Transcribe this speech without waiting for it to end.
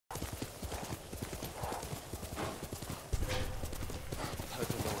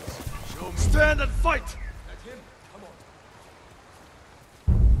stand and fight! Let him. Come on.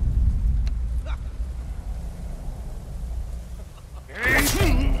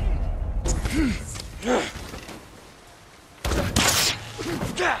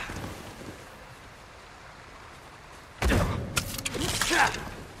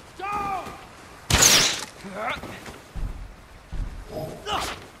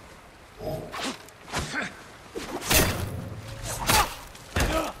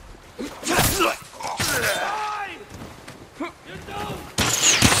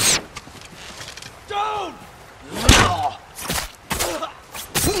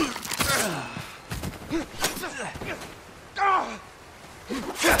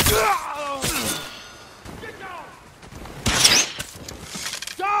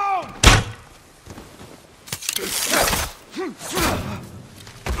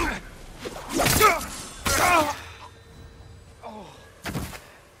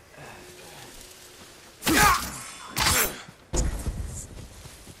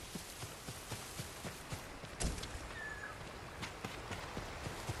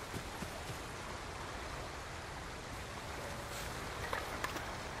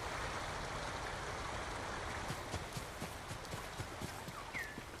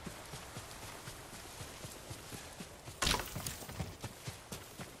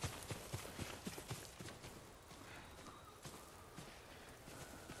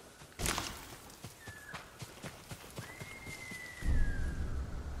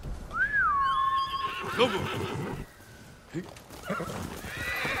 Nobu!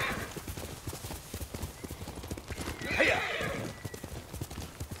 Hiya!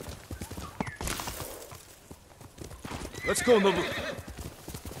 Let's go, Nobu!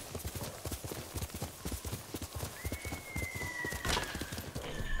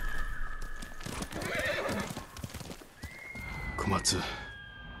 Komatsu,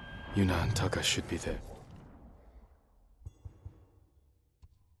 Yuna and Taka should be there.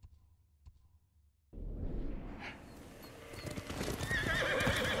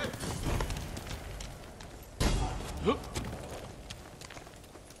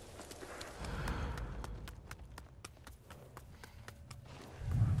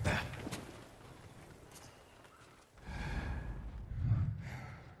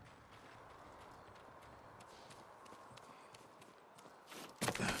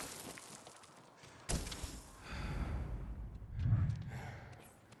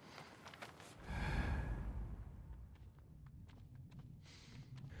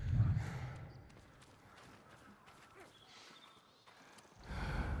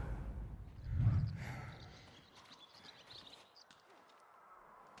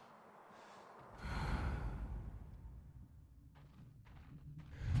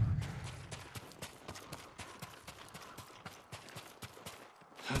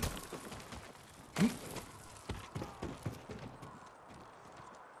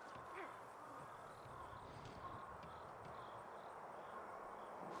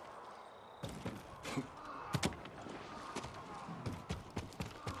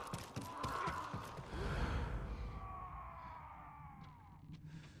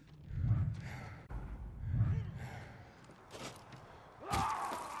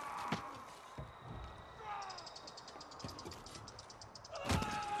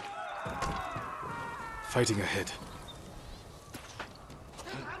 Fighting ahead.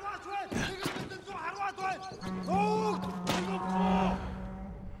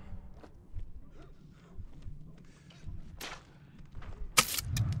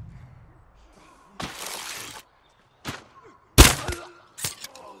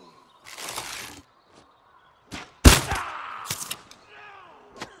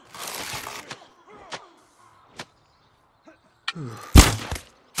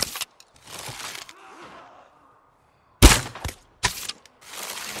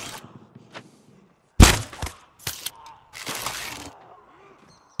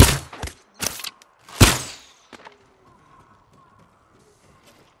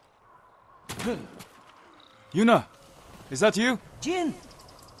 Yuna, is that you? Jin!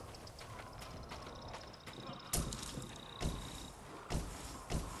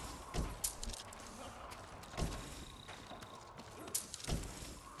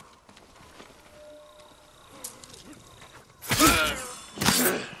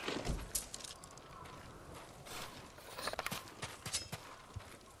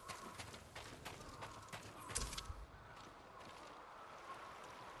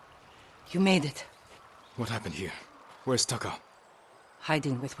 You made it. What happened here? Where's Taka?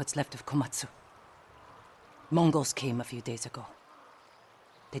 Hiding with what's left of Komatsu. Mongols came a few days ago.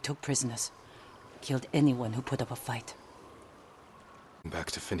 They took prisoners, killed anyone who put up a fight.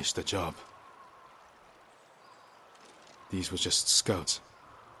 Back to finish the job. These were just scouts.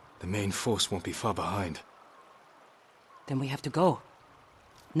 The main force won't be far behind. Then we have to go.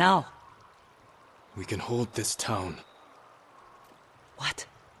 Now. We can hold this town. What?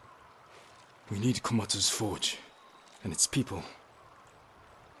 We need Komatsu's forge, and its people.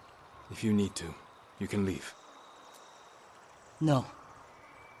 If you need to, you can leave. No.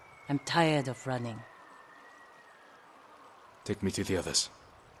 I'm tired of running. Take me to the others.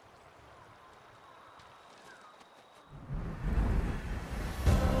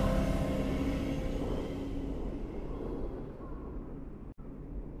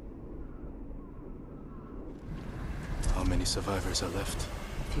 How many survivors are left?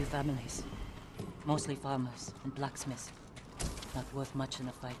 A few families. Mostly farmers and blacksmiths. Not worth much in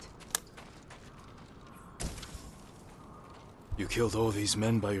a fight. You killed all these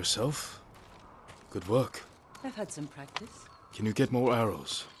men by yourself? Good work. I've had some practice. Can you get more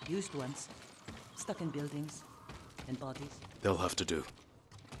arrows? Used ones. Stuck in buildings. And bodies. They'll have to do.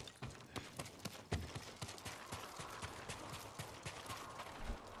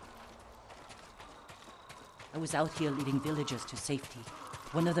 I was out here leading villagers to safety.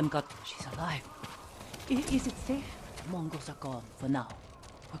 One of them got... She's alive. Is it safe? The Mongols are gone, for now.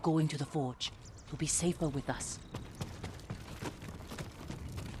 We're going to the forge. You'll be safer with us.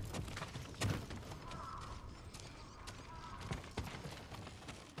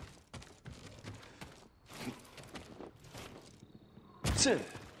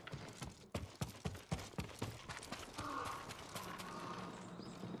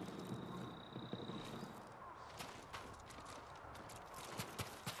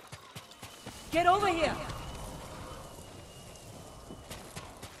 Get over here!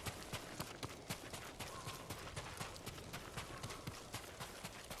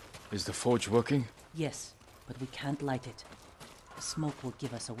 Is the forge working? Yes, but we can't light it. The smoke will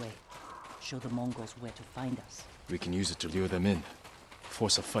give us away. Show the Mongols where to find us. We can use it to lure them in.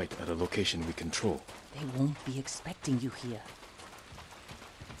 Force a fight at a location we control. They won't be expecting you here.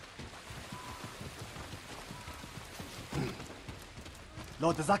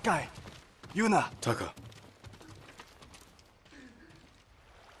 Lord Zakai, Yuna. Taka,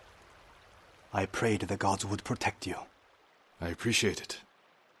 I prayed the gods would protect you. I appreciate it,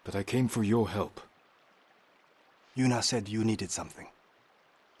 but I came for your help. Yuna said you needed something.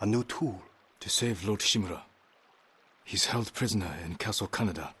 A new tool. To save Lord Shimura. He's held prisoner in Castle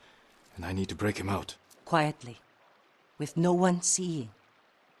Kaneda, and I need to break him out. Quietly. With no one seeing.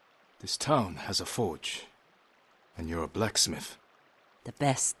 This town has a forge, and you're a blacksmith. The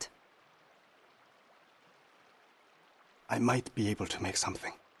best. I might be able to make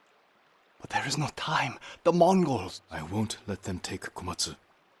something. But there is no time. The Mongols. I won't let them take Komatsu.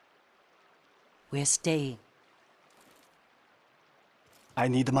 We're staying. I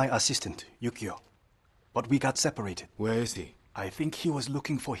need my assistant, Yukio. But we got separated. Where is he? I think he was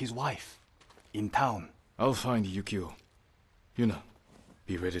looking for his wife. In town. I'll find Yukio. Yuna,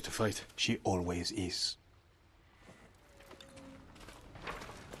 be ready to fight. She always is.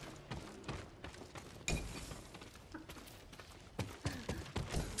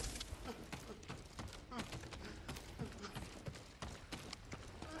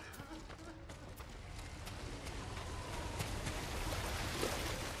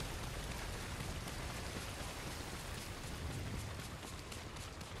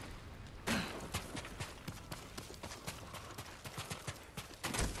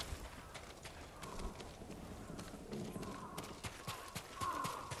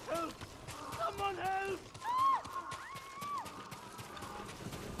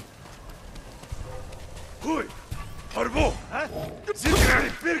 Hoi! Harbo! Zit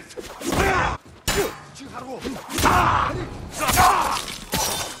birgt!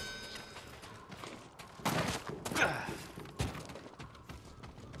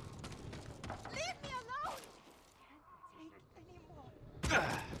 Leave me alone! I can't take anymore.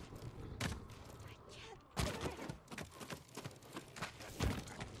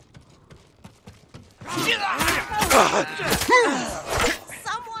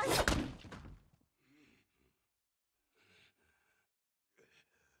 Someone!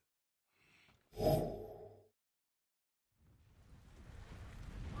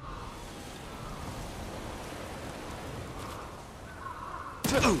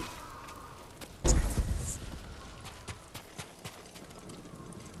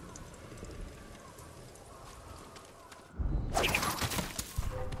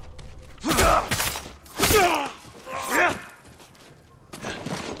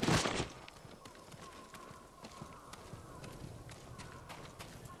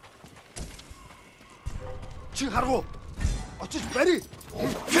 하라고! 어쩌지 빨리!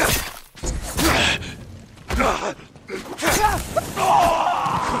 Don't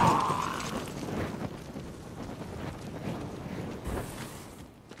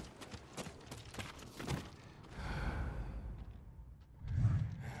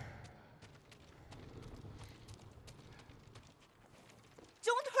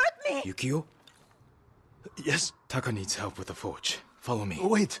hurt me! Yukio? Yes? Taka needs help with the forge. Follow me.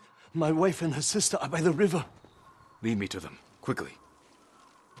 Wait. My wife and her sister are by the river. Lead me to them, quickly.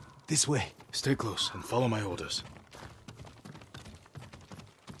 This way. Stay close and follow my orders.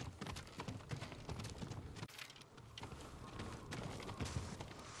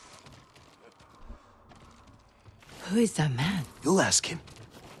 Who is that man? You'll ask him.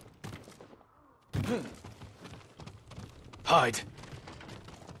 Hide!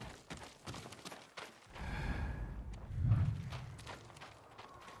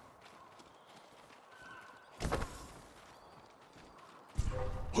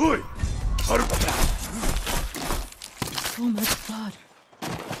 Hui! Haruko! So much blood.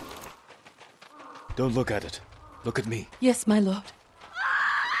 Don't look at it. Look at me. Yes, my lord.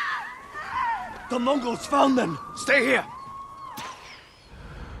 The Mongols found them! Stay here!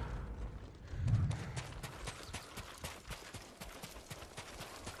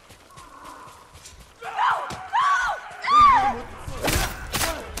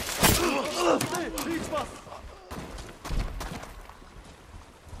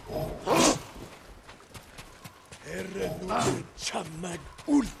 Chamag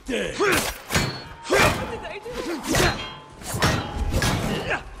ulte!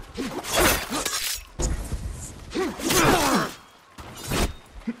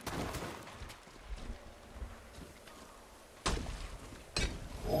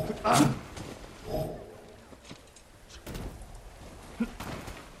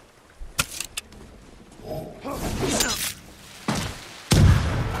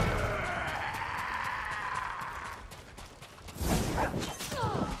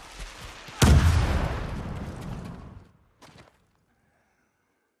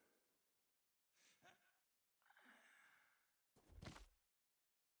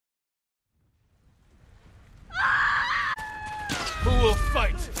 Who will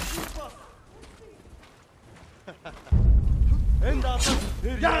fight?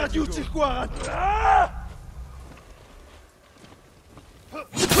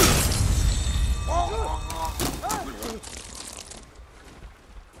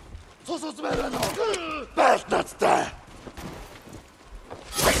 Päästät!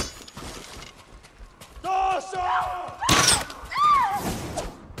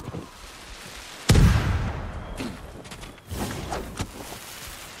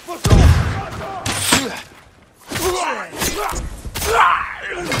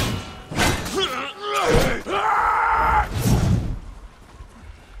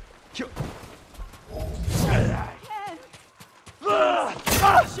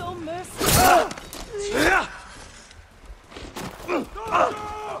 Show mercy!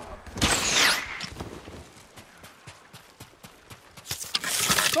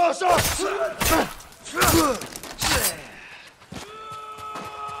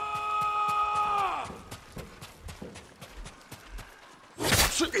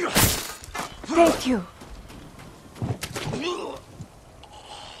 Thank you.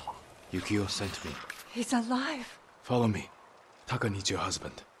 Yukio sent me. He's alive. Follow me. Taka needs your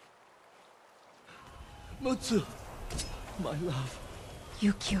husband. Mutsu, my love.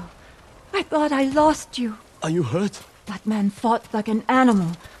 Yukio, I thought I lost you. Are you hurt? That man fought like an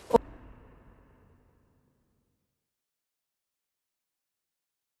animal.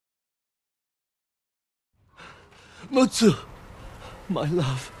 Mutsu, my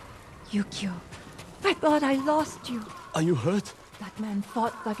love. Yukio, I thought I lost you. Are you hurt? That man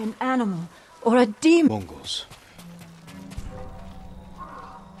fought like an animal or a demon. Mongols.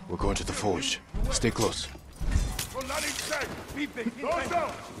 We're going to the forge. Stay close.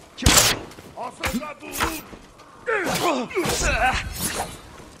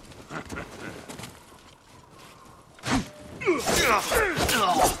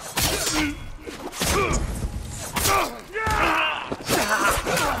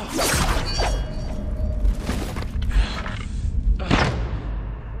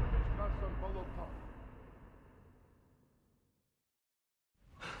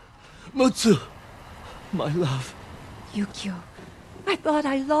 Mutsu, my love. Yukio, I thought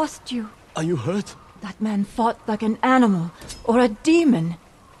I lost you. Are you hurt? That man fought like an animal or a demon.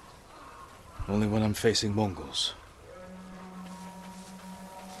 Only when I'm facing Mongols.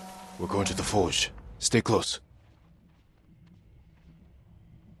 We're going to the forge. Stay close.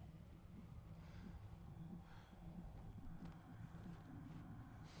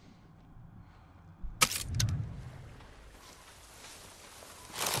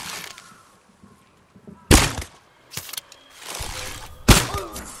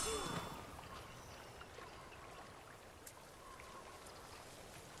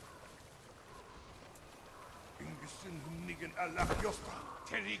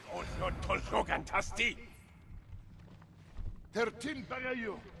 Terig on Tolhogan Tasti. Tertin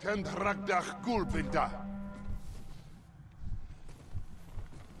bagayu, ten ragdach gulpinda.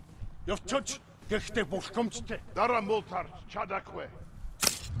 Jovčoč, kechte boškomčte. Dara multar, chadakwe.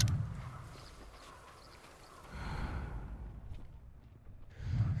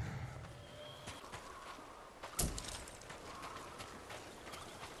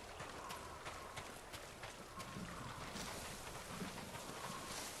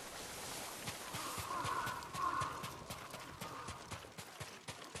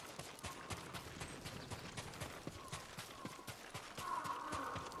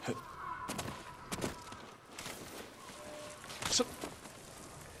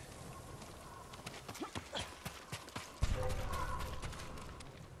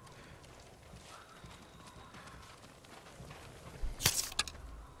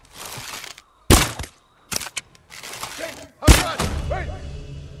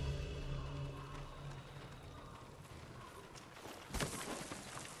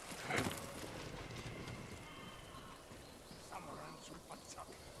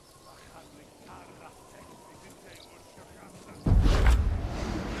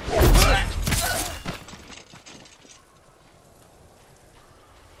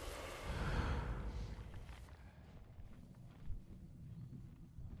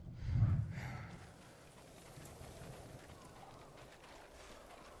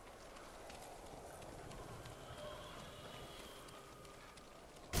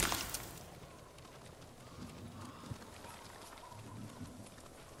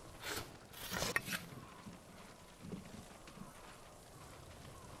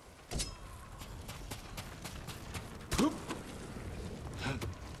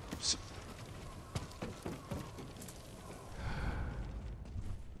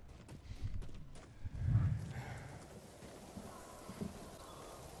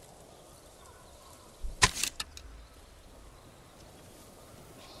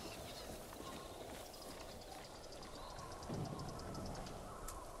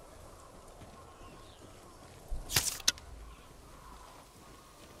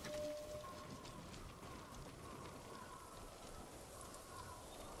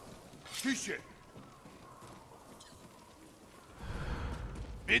 Kishe.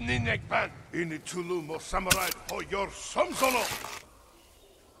 Binni nekban. Ini tulum o samurai ho your samsono.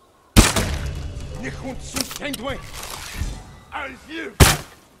 Nichunt sun tendwe. As you.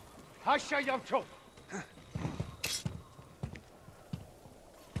 Hasha Jovčo.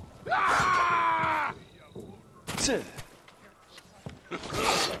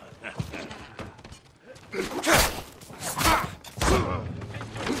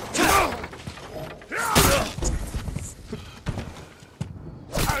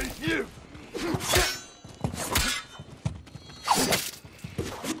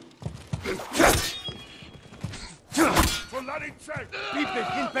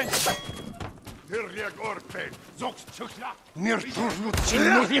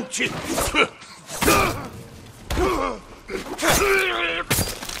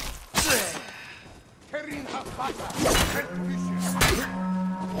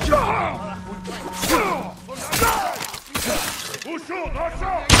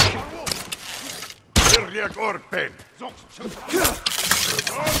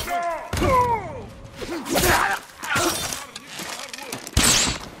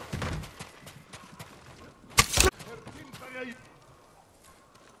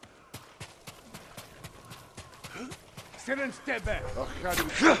 Siren stebe.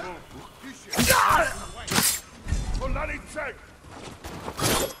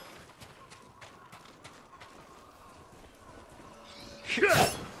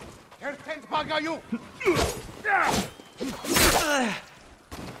 Tertent bagayu.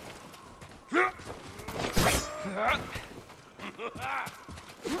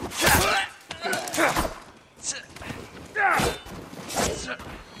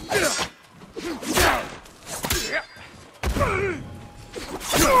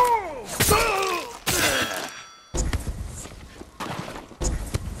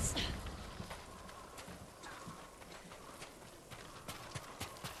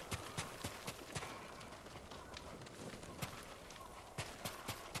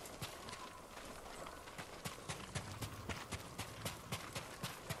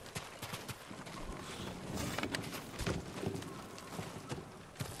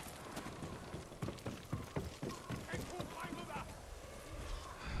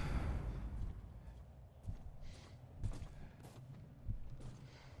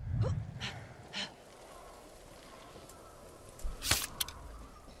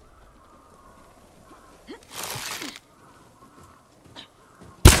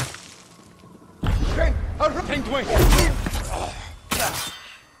 Saint-Ouen!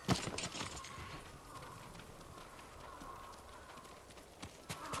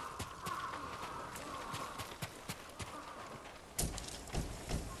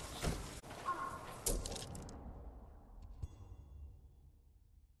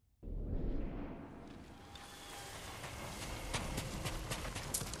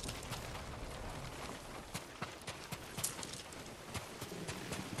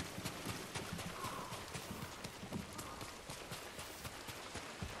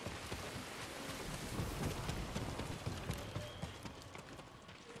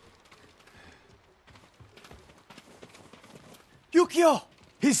 Yukio!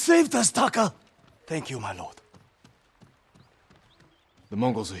 He saved us, Taka! Thank you, my lord. The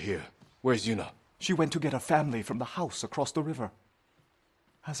Mongols are here. Where's Yuna? She went to get her family from the house across the river.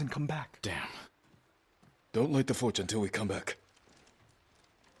 Hasn't come back. Damn. Don't light the forge until we come back.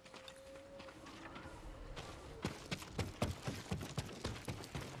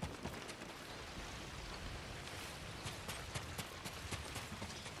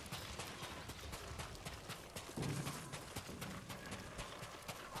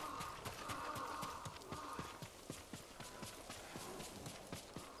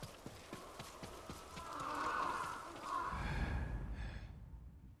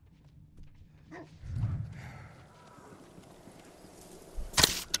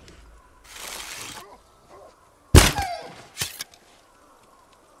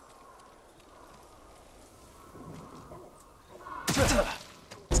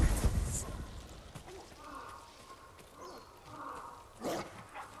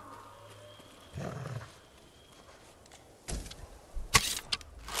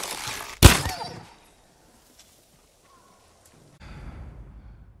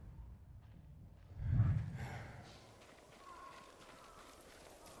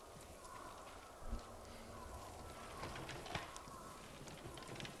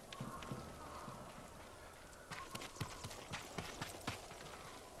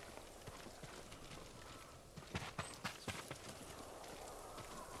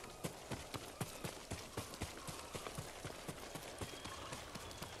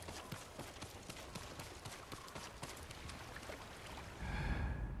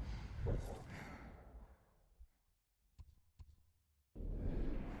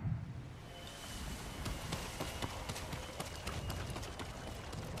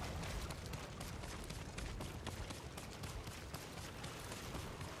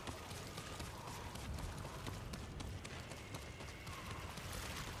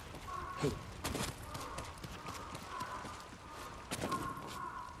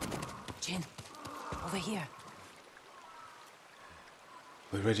 Jin, over here.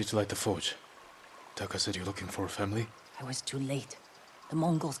 We're ready to light the forge. Taka said you're looking for a family? I was too late. The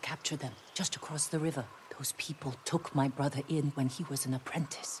Mongols captured them just across the river. Those people took my brother in when he was an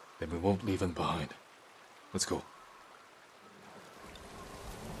apprentice. Then we won't leave him behind. Let's go.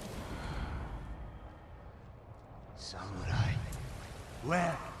 Samurai.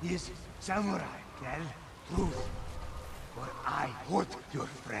 Where is Samurai? Tell truth. Or I hurt your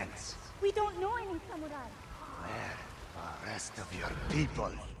friends. We don't know any samurai. Where are the rest of your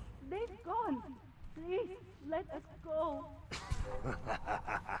people? They've gone. Please, let us go.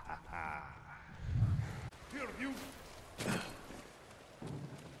 Here, you!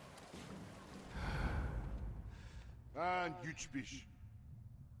 And Yüchbish.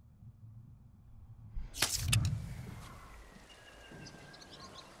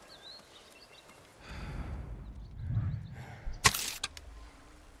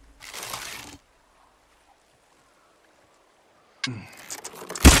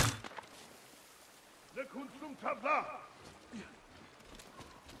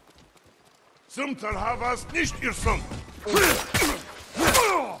 Sumtal havas nicht ihr Sum.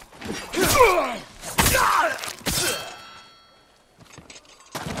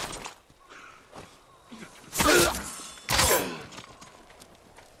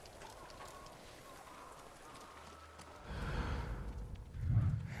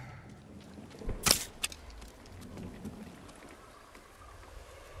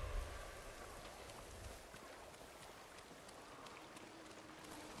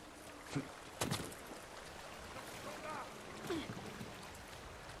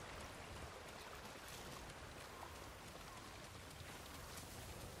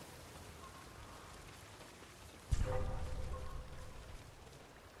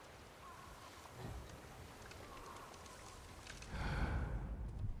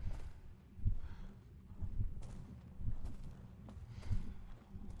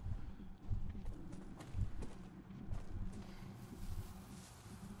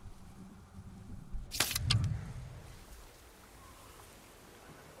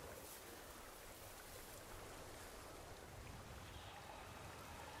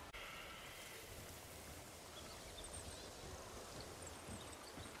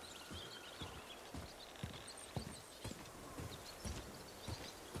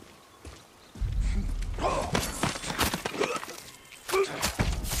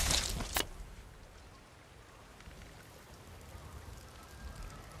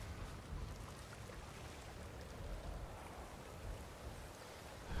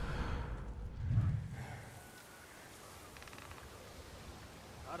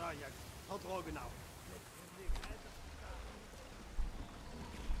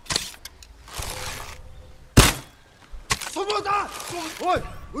 Сумуда! Ой,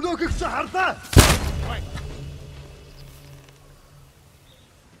 өнөөгч харлаа.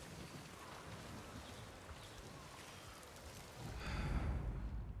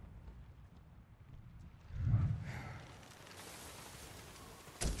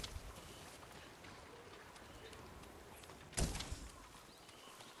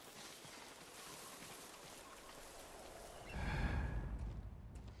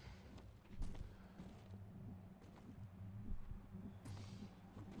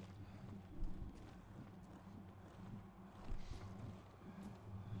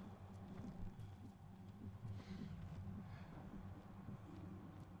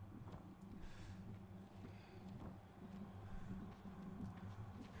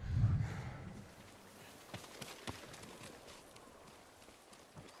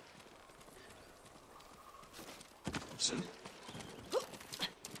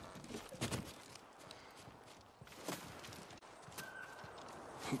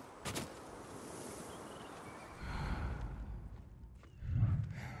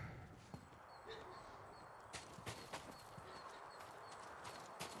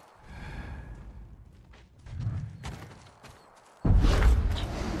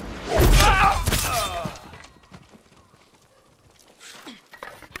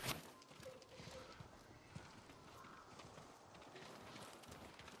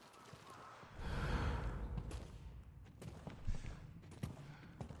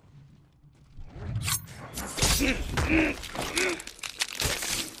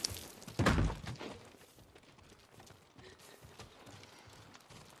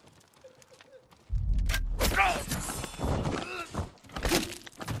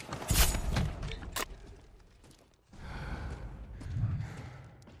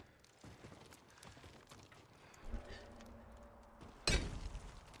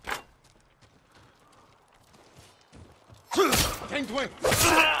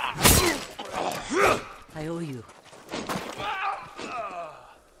 I owe you.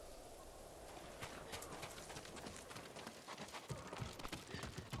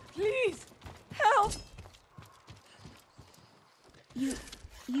 Please, help!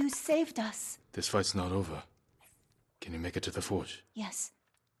 You saved us. This fight's not over. Can you make it to the forge? Yes,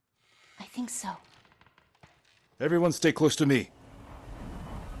 I think so. Everyone stay close to me.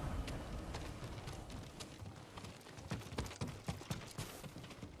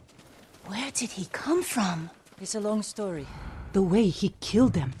 Where did he come from? It's a long story. The way he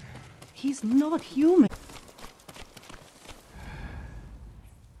killed them. He's not human.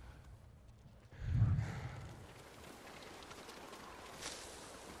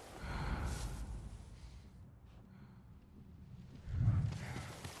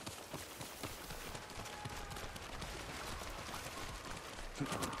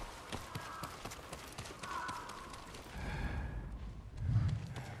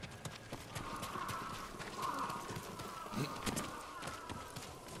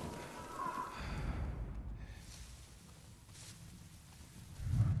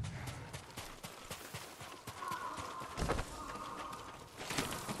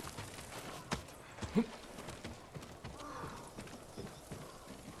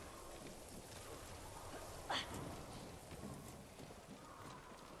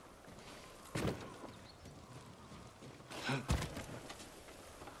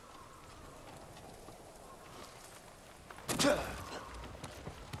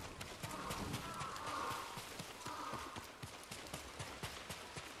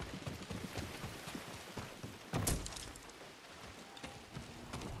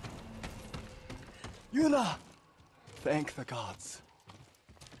 Yuna! Thank the gods.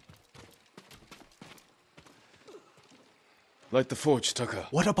 Light the forge, Taka.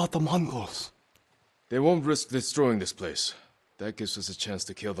 What about the Mongols? They won't risk destroying this place. That gives us a chance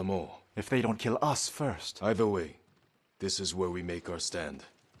to kill them all. If they don't kill us first. Either way, this is where we make our stand.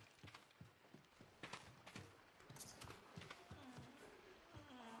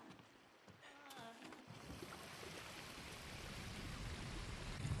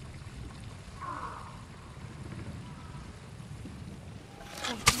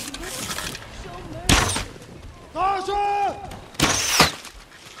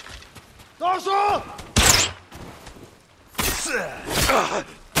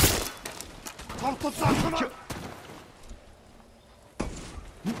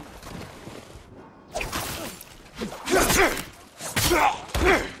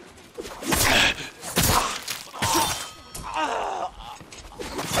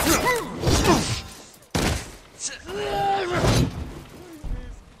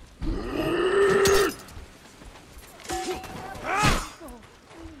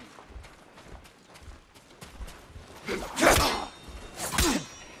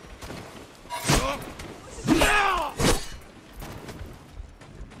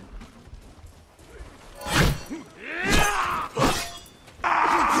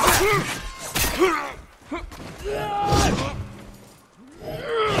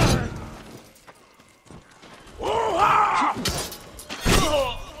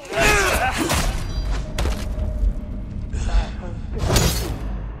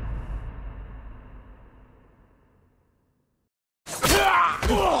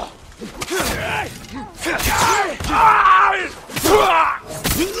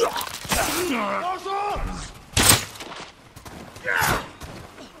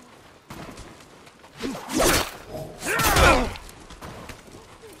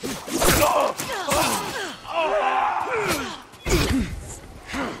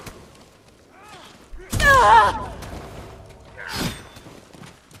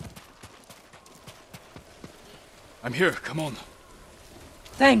 I'm here, come on.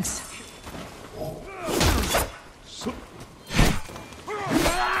 Thanks.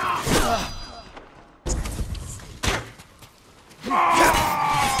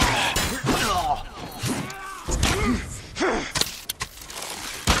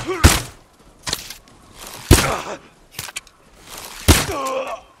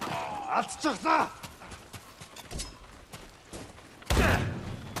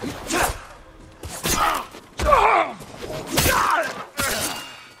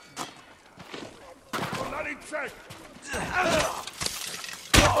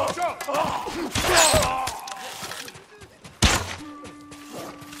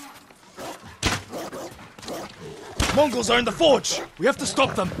 Mongols are in the forge! We have to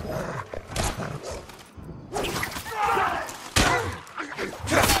stop them!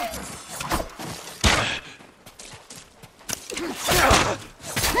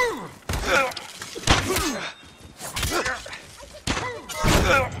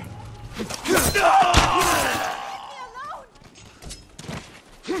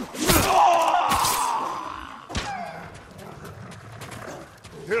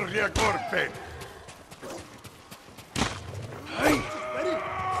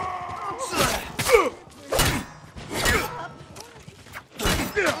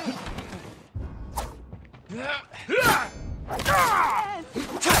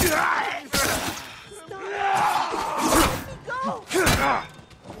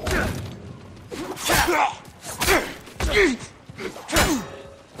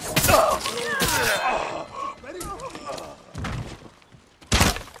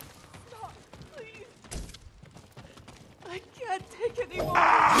 I can't take anymore.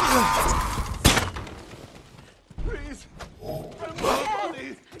 Please!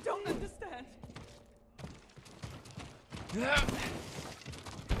 I don't understand.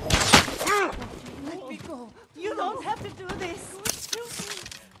 Let me go. You don't have to do this.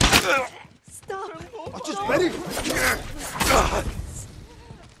 Stop. Just ready!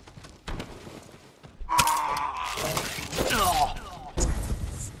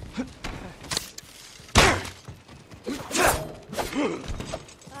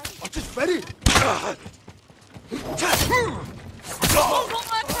 Just ready! Mongol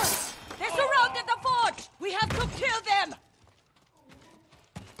archers! They surrounded the forge! We have to kill them!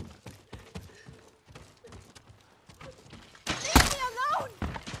 Leave me alone.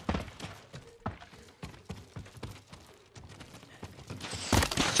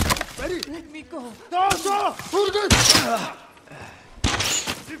 Ready! Let me go. Daza! Vurgun!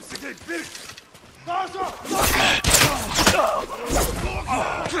 Simsige bir! Daza!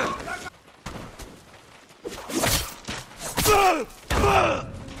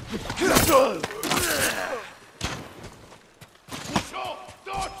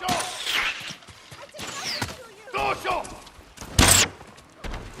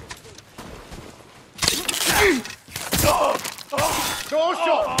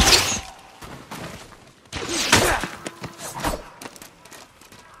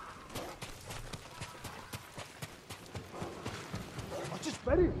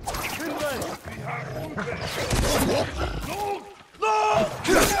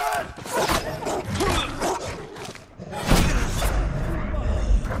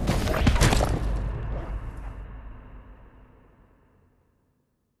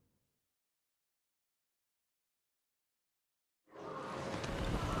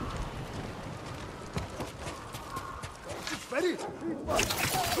 Ready?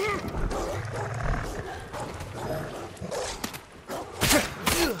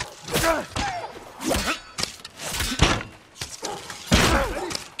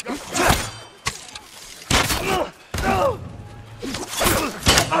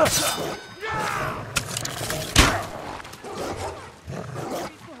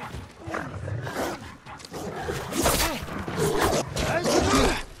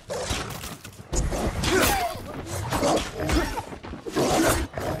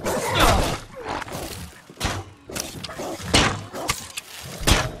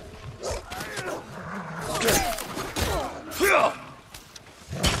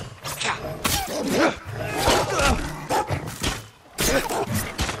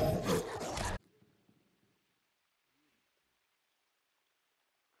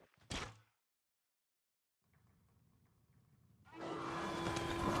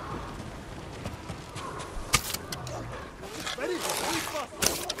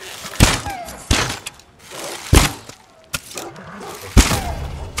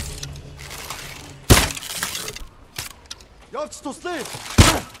 Явц туслая!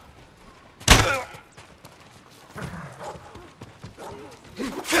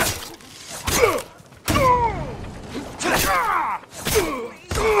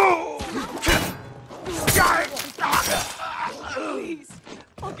 Please,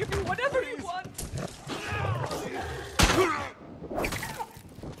 I'll give you whatever you want.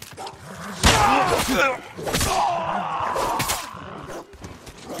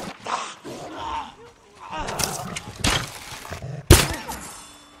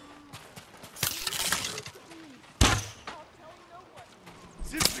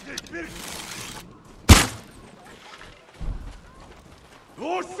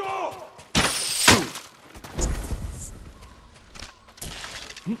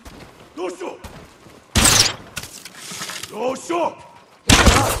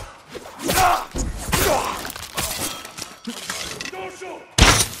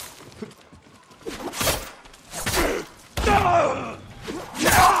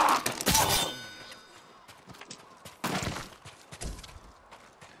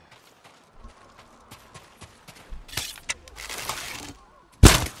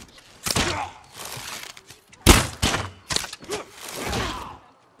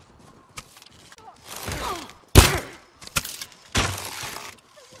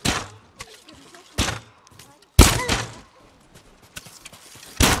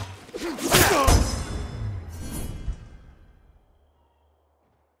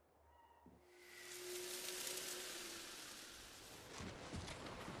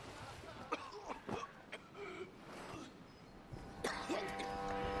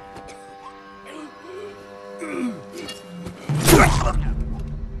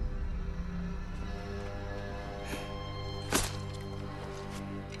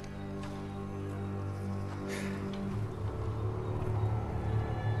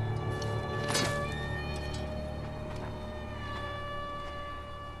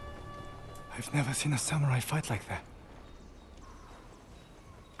 I've never seen a samurai fight like that.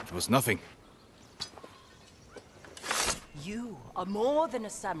 It was nothing. You are more than a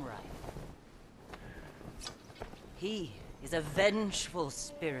samurai. He is a vengeful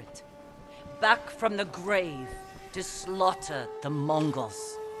spirit, back from the grave to slaughter the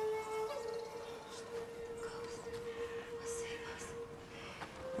Mongols.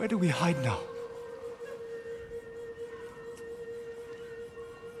 Where do we hide now?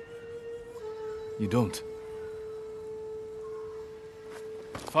 You don't.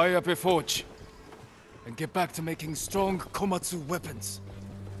 Fire up your forge. And get back to making strong Komatsu weapons.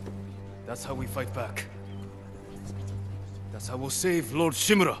 That's how we fight back. That's how we'll save Lord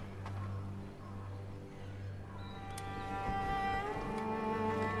Shimura.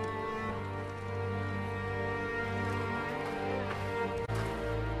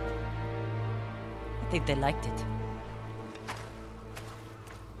 I think they liked it.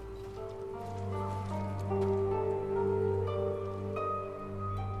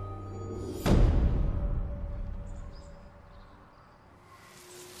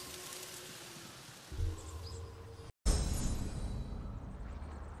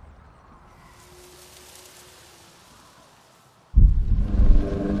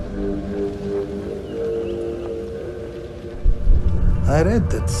 I read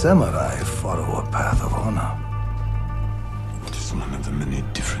that samurai follow a path of honor. It is one of the many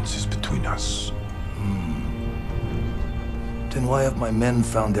differences between us. Then why have my men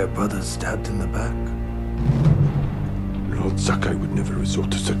found their brothers stabbed in the back? Lord Sakai would never resort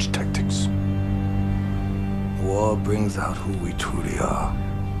to such tactics. War brings out who we truly are.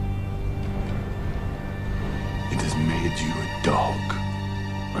 It has made you a dog,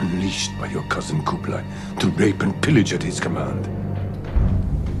 unleashed by your cousin Kublai to rape and pillage at his command.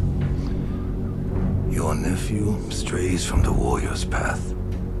 Your nephew strays from the warrior's path.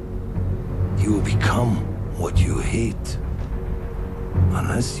 He will become what you hate,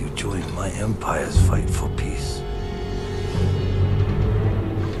 unless you join my empire's fight for peace.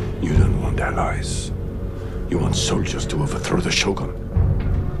 You don't want allies. You want soldiers to overthrow the Shogun.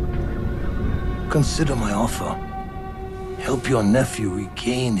 Consider my offer. Help your nephew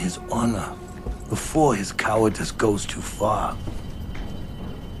regain his honor before his cowardice goes too far.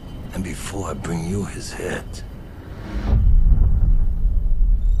 And before I bring you his head.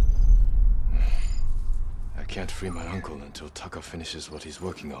 I can't free my uncle until Taka finishes what he's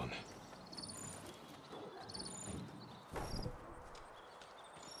working on.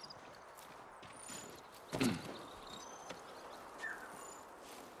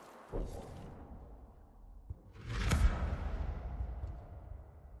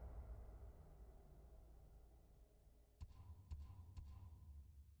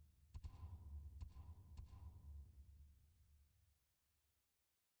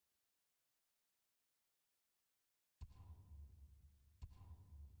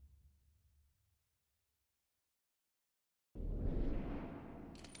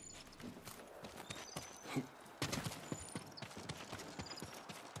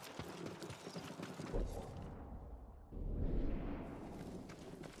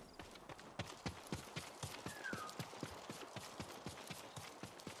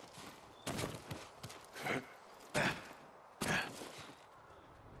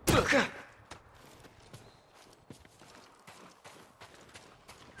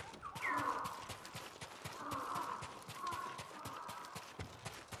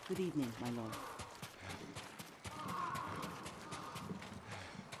 Good evening, my lord.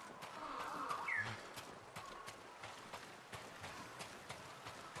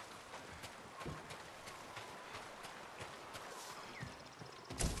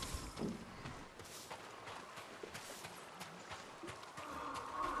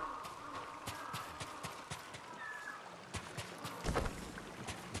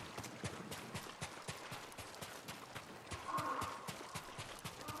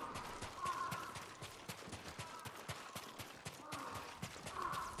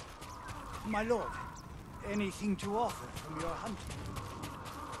 My lord, anything to offer from your hunting?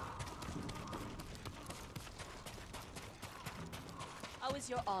 How is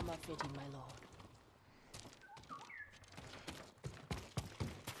your armor fitting, my lord?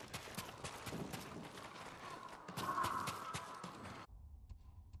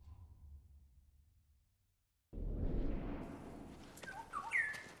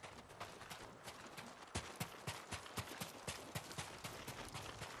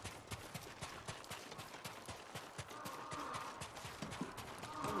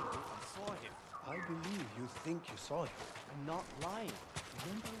 I believe you think you saw him. I'm not lying.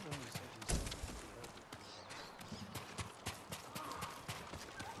 Remember when you said you saw him?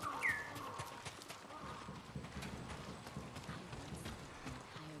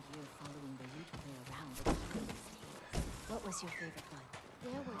 What was your favorite one?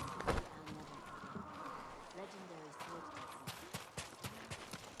 There were three I'll never forget. Legendary sword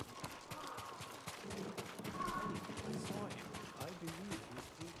I believe you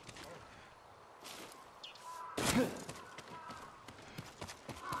think you saw him.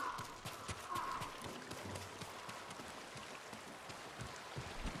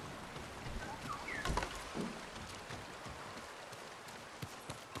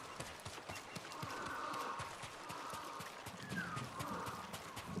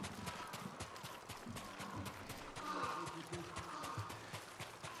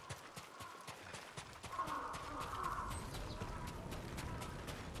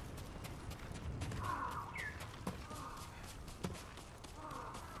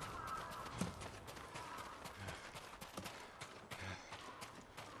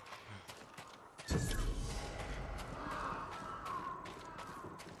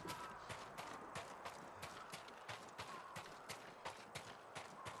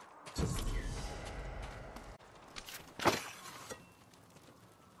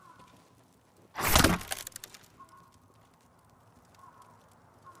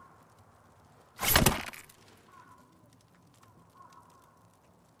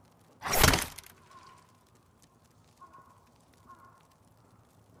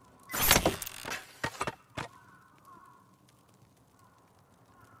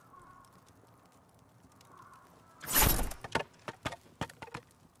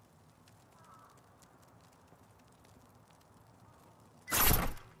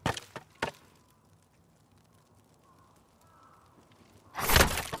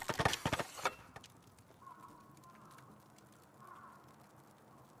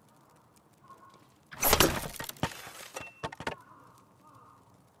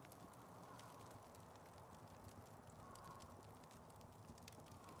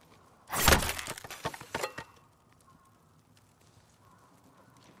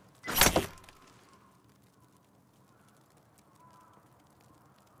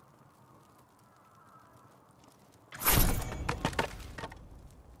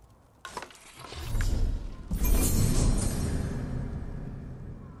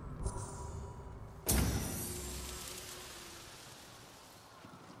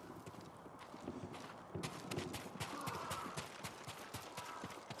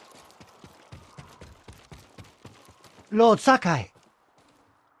 Lord Sakai!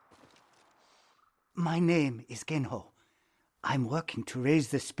 My name is Genho. I'm working to raise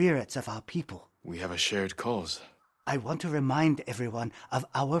the spirits of our people. We have a shared cause. I want to remind everyone of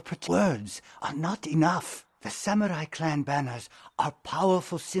our words are not enough. The samurai clan banners are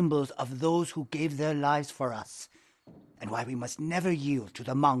powerful symbols of those who gave their lives for us, and why we must never yield to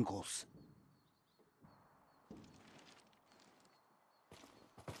the Mongols.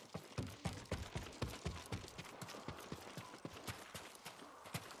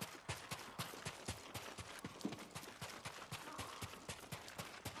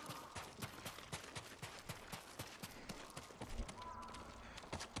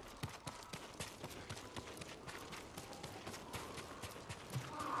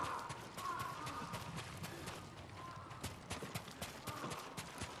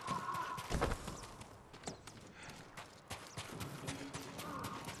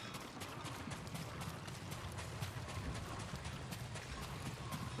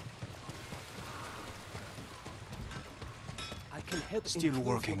 can help Still improve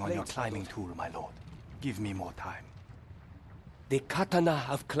working on your blades, my climbing lord. tool, my lord. Give me more time. The katana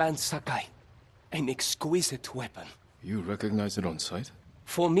of Clan Sakai. An exquisite weapon. You recognize it on sight?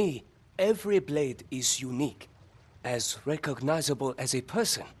 For me, every blade is unique. As recognizable as a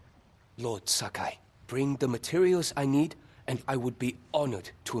person. Lord Sakai, bring the materials I need, and I would be honored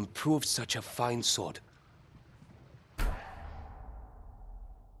to improve such a fine sword.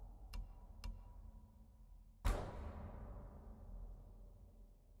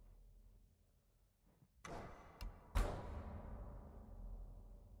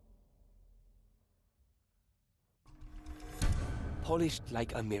 Polished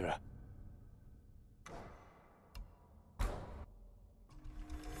like a mirror.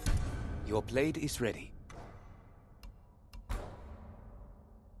 Your blade is ready.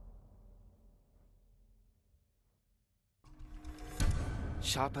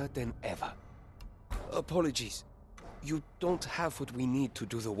 Sharper than ever. Apologies. You don't have what we need to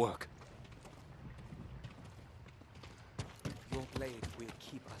do the work. Your blade will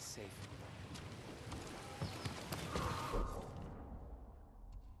keep us safe.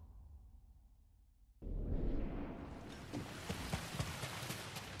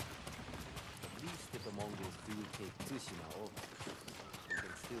 At least if the Mongols do take Tsushima over, we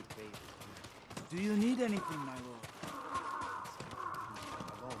can still pay. Do you need anything, my lord?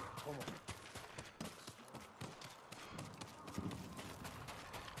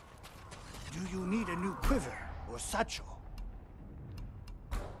 Do you need a new quiver or satchel?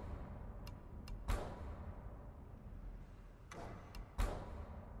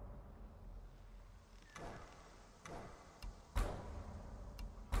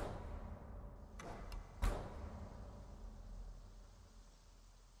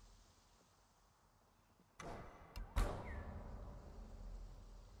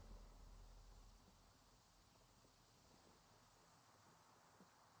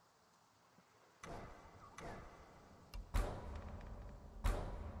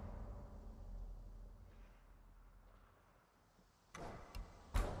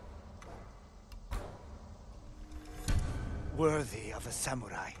 Worthy of a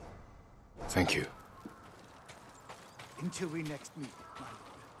samurai. Thank you. Until we next meet, my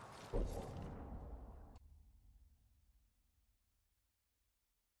lord.